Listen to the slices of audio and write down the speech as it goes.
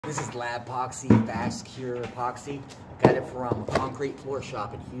This is Labpoxy Fast Cure Epoxy. Got it from Concrete Floor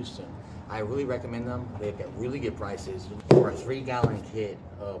Shop in Houston. I really recommend them. They've got really good prices for a 3-gallon kit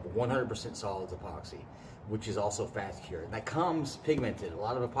of 100% solids epoxy, which is also fast cure. And that comes pigmented. A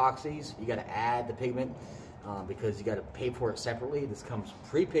lot of epoxies, you got to add the pigment because you got to pay for it separately. This comes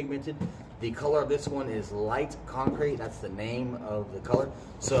pre-pigmented. The color of this one is light concrete. That's the name of the color.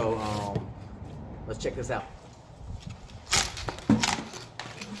 So let's check this out.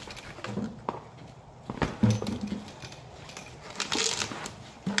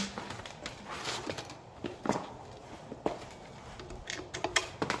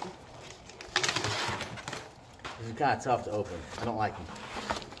 This is kind of tough to open. I don't like them,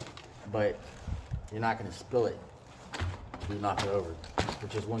 but you're not going to spill it if you knock it over,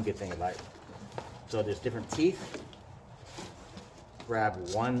 which is one good thing about it. So there's different teeth. Grab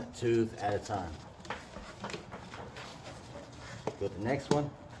one tooth at a time. Go to the next one.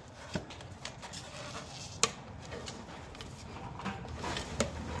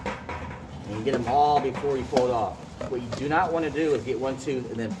 And you get them all before you pull it off. What you do not want to do is get one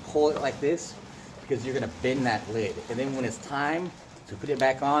tooth and then pull it like this, because you're going to bend that lid. And then when it's time to put it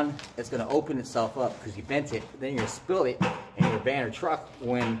back on, it's going to open itself up because you bent it. Then you're going to spill it in your van or truck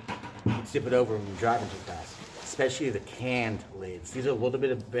when you tip it over when you're driving too fast. Especially the canned lids. These are a little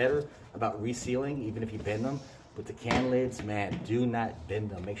bit better about resealing, even if you bend them. But the can lids, man, do not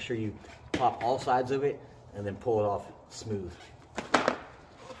bend them. Make sure you pop all sides of it and then pull it off smooth.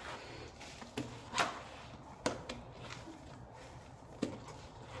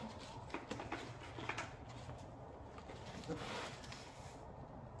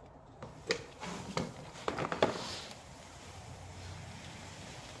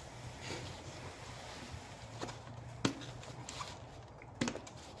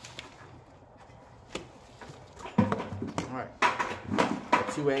 Alright,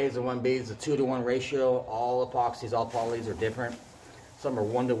 2 A's and 1 B's, a 2-to-1 ratio. All epoxies, all polys are different. Some are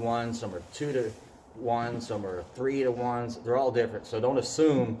 1-to-1, some are 2-to-1, some are 3-to-1s. They're all different, so don't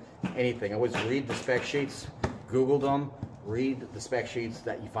assume anything. Always read the spec sheets, Google them, read the spec sheets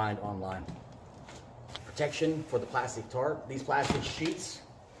that you find online. Protection for the plastic tarp. These plastic sheets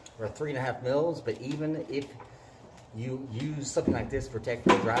are 3.5 mils, but even if you use something like this to protect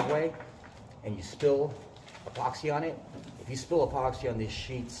your driveway and you spill epoxy on it, if you spill epoxy on these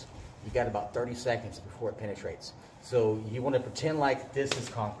sheets, you got about 30 seconds before it penetrates. So you want to pretend like this is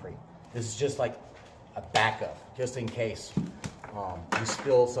concrete. This is just like a backup, just in case you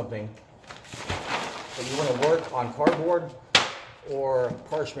spill something. So you want to work on cardboard or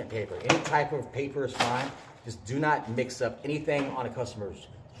parchment paper. Any type of paper is fine. Just do not mix up anything on a customer's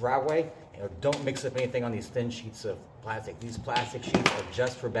driveway, or don't mix up anything on these thin sheets of plastic. These plastic sheets are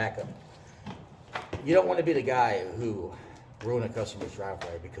just for backup. You don't want to be the guy who ruined a customer's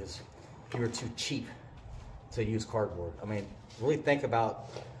driveway because you were too cheap to use cardboard. I mean, really think about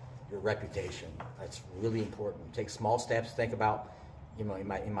your reputation. That's really important. Take small steps. Think about, you know,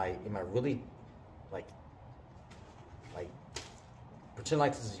 am I really like pretend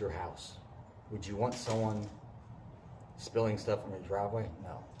like this is your house. Would you want someone spilling stuff on your driveway?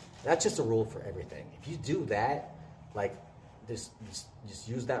 No. That's just a rule for everything. If you do that, like just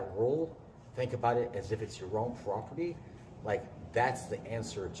use that rule. Think about it as if it's your own property. Like, that's the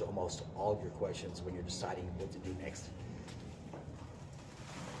answer to almost all of your questions when you're deciding what to do next.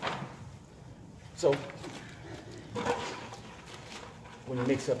 So, when you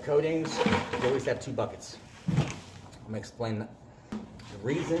mix up coatings, you always have 2 buckets. I'm going to explain that. The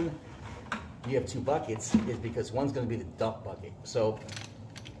reason you have 2 buckets is because one's going to be the dump bucket. So,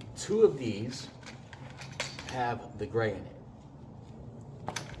 2 of these have the gray in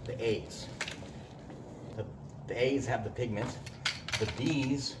it, the A's. The A's have the pigment, the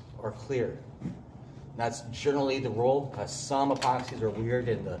B's are clear. That's generally the rule, because some epoxies are weird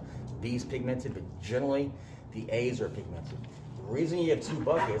and the B's pigmented, but generally the A's are pigmented. The reason you have 2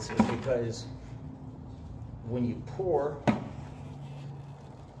 buckets is because when you pour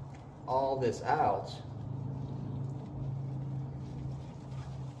all this out,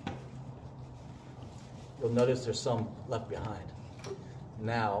 you'll notice there's some left behind.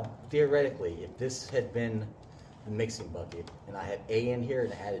 Now, theoretically, if this had been a mixing bucket and I had A in here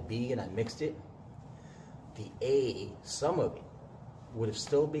and I had a B and I mixed it, the A, some of it, would have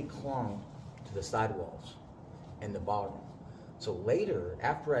still be clung to the sidewalls and the bottom. So later,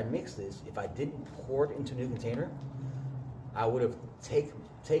 after I mix this, if I didn't pour it into a new container, I would have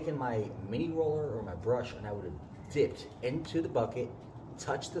taken my mini roller or my brush and I would have dipped into the bucket,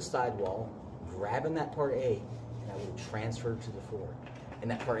 touched the sidewall, grabbing that part A, and I would have transferred to the floor.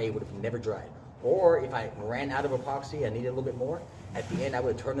 And that part A would have never dried. Or if I ran out of epoxy, I needed a little bit more, At the end, I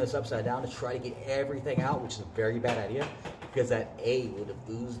would turn this upside down to try to get everything out, which is a very bad idea because that A would have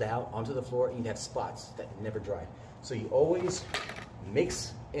oozed out onto the floor and you'd have spots that never dried. So you always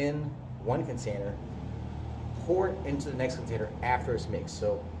mix in one container, pour it into the next container after it's mixed.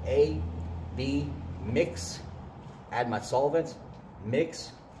 So A, B, mix, add my solvent,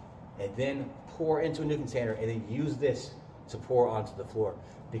 mix, and then pour into a new container, and then use this to pour onto the floor,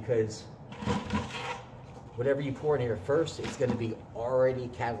 because whatever you pour in here first, it's going to be already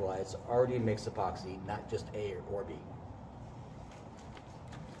catalyzed, already mixed epoxy, not just A or B.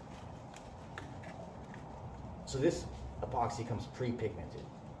 So this epoxy comes pre-pigmented.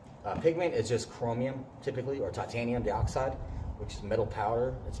 Pigment is just chromium, typically, or titanium dioxide, which is metal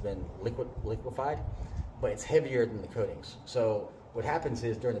powder. It's been liquefied, but it's heavier than the coatings. So what happens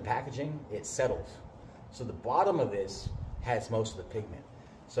is during the packaging, it settles. So the bottom of this has most of the pigment.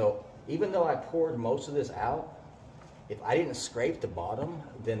 So even though I poured most of this out, if I didn't scrape the bottom,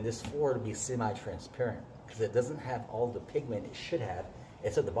 then this floor would be semi-transparent because it doesn't have all the pigment it should have.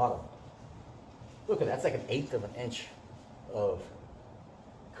 It's at the bottom. Look at that, that's like 1/8 of an inch of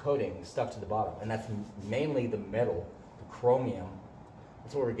coating stuck to the bottom, and that's mainly the metal, the chromium.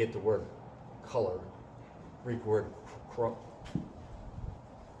 That's where we get the word color, Greek word chrome.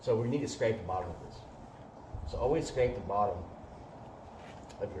 So we need to scrape the bottom of this. So always scrape the bottom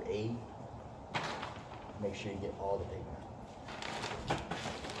of your A. Make sure you get all the pigment.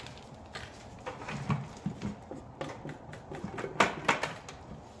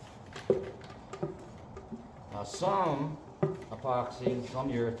 Now some epoxies, some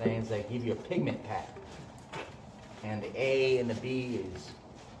urethanes, they give you a pigment pack. And the A and the B is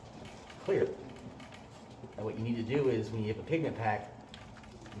clear. And what you need to do is when you have a pigment pack,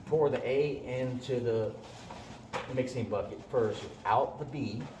 you pour the A into the mixing bucket first without the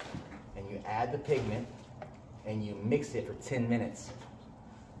B, and you add the pigment and you mix it for 10 minutes.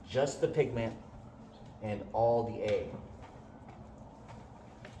 Just the pigment and all the A.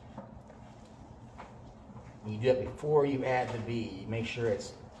 You do it before you add the B. You make sure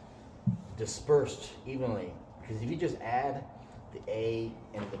it's dispersed evenly. Because if you just add the A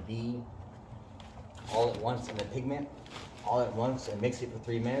and the B all at once and the pigment all at once and mix it for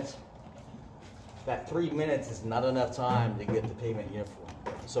 3 minutes, that 3 minutes is not enough time to get the pigment uniform.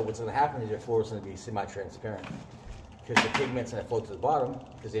 So what's going to happen is your floor is going to be semi-transparent because the pigment's going to float to the bottom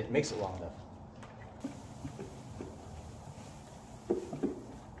because they didn't mix it long enough.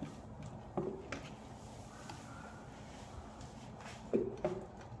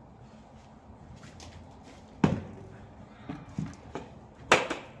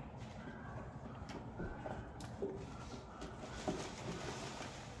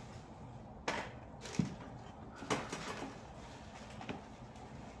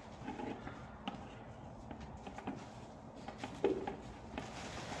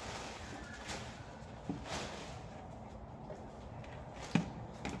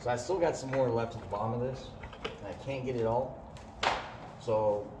 So I still got some more left at the bottom of this, and I can't get it all.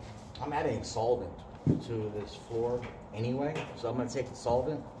 So I'm adding solvent to this floor anyway. So I'm going to take the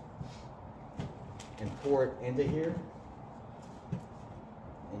solvent and pour it into here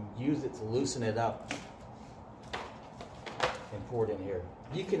and use it to loosen it up and pour it in here.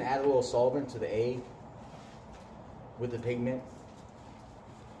 You can add a little solvent to the A with the pigment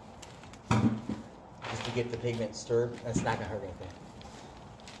just to get the pigment stirred. That's not going to hurt anything.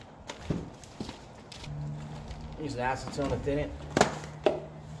 Use an acetone to thin it.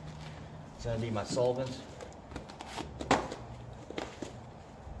 It's going to be my solvent.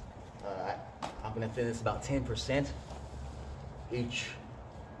 I'm going to thin this about 10%. Each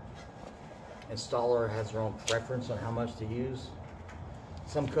installer has their own preference on how much to use.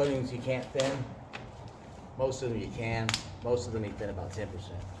 Some coatings you can't thin. Most of them you can. Most of them you thin about 10%.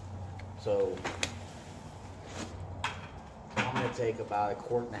 So I'm going to take about 1.5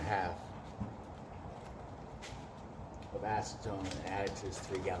 quarts of acetone and add it to this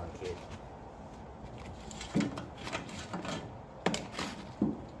 3-gallon kit.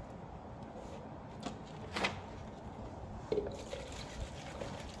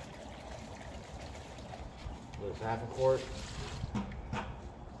 There's 1/2 quart.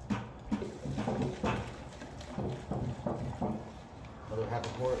 Another 1/2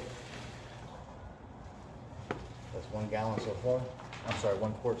 quart. That's 1 gallon so far. I'm sorry,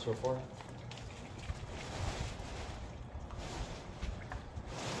 1 quart so far.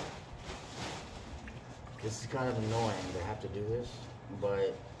 This is kind of annoying to have to do this,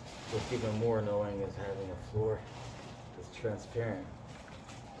 but what's even more annoying is having a floor that's transparent.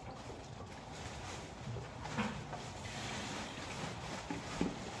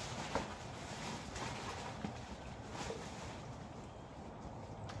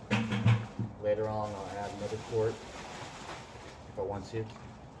 Later on, I'll add another quart if I want to. You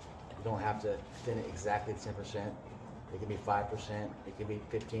don't have to thin it exactly 10%. It can be 5%. It can be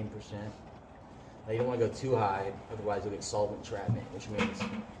 15%. Now you don't want to go too high, otherwise you'll get solvent entrapment, which means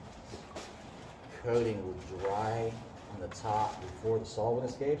coating will dry on the top before the solvent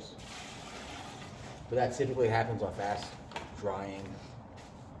escapes. But that typically happens on fast drying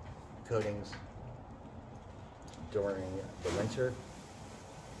coatings during the winter,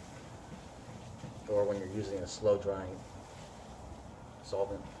 or when you're using a slow drying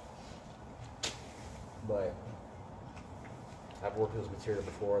solvent. But I've worked with this material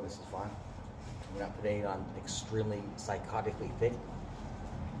before, and this is fine. We're not putting it on extremely psychotically thick,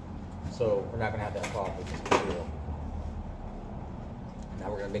 so we're not going to have that problem with this material. Now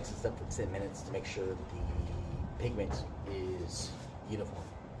we're going to mix this up for 10 minutes to make sure that the pigment is uniform.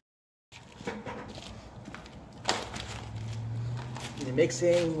 In the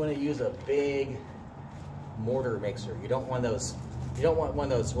mixing, you want to use a big mortar mixer. You don't want those. You don't want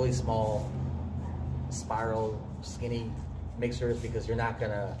one of those really small, spiral, skinny mixers, because you're not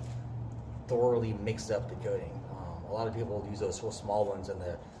going to thoroughly mix up the coating. A lot of people use those real small ones, and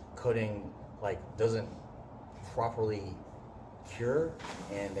the coating doesn't properly cure,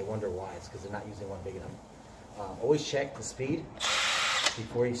 and they wonder why. It's because they're not using one big enough. Always check the speed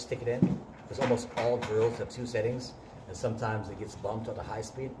before you stick it in, because almost all drills have 2 settings, and sometimes it gets bumped on the high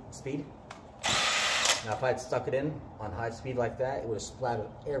speed. Now if I had stuck it in on high speed like that, it would have splattered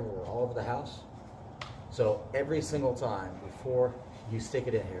everywhere, all over the house. So every single time before you stick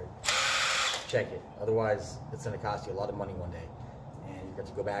it in here, check it. Otherwise, it's going to cost you a lot of money one day. And you're going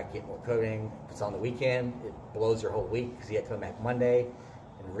to go back, get more coating. If it's on the weekend, it blows your whole week, because you have to come back Monday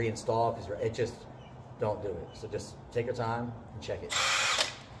and reinstall, because it just, don't do it. So just take your time and check it.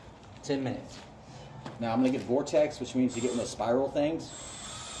 10 minutes. Now I'm going to get vortex, which means you get one of those spiral things.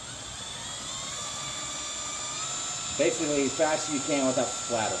 Basically, as fast as you can without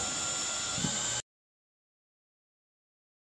splatter.